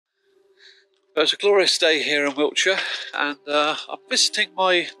It's a glorious day here in Wiltshire, and I'm visiting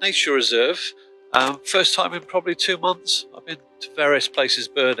my nature reserve. First time in probably 2 months. I've been to various places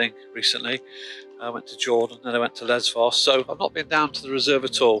birding recently. I went to Jordan, then I went to Lesvos, so I've not been down to the reserve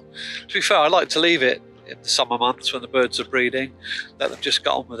at all. To be fair, I like to leave it in the summer months when the birds are breeding, let them just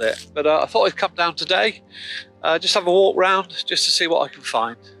get on with it. But I thought I'd come down today, just have a walk round, just to see what I can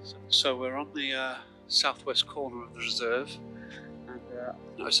find. So we're on the southwest corner of the reserve.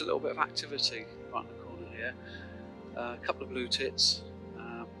 I've noticed a little bit of activity right in the corner here. A couple of BlueTits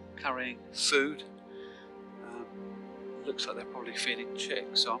carrying food. Looks like they're probably feeding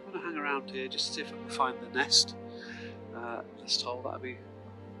chicks, so I'm going to hang around here just to see if I can find the nest hole. That'll be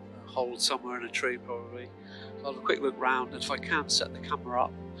a hole somewhere in a tree probably. So I'll have a quick look round, and if I can set the camera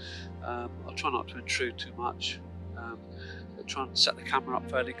up, I'll try not to intrude too much. I'll try and set the camera up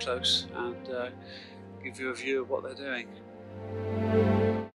fairly close and give you a view of what they're doing.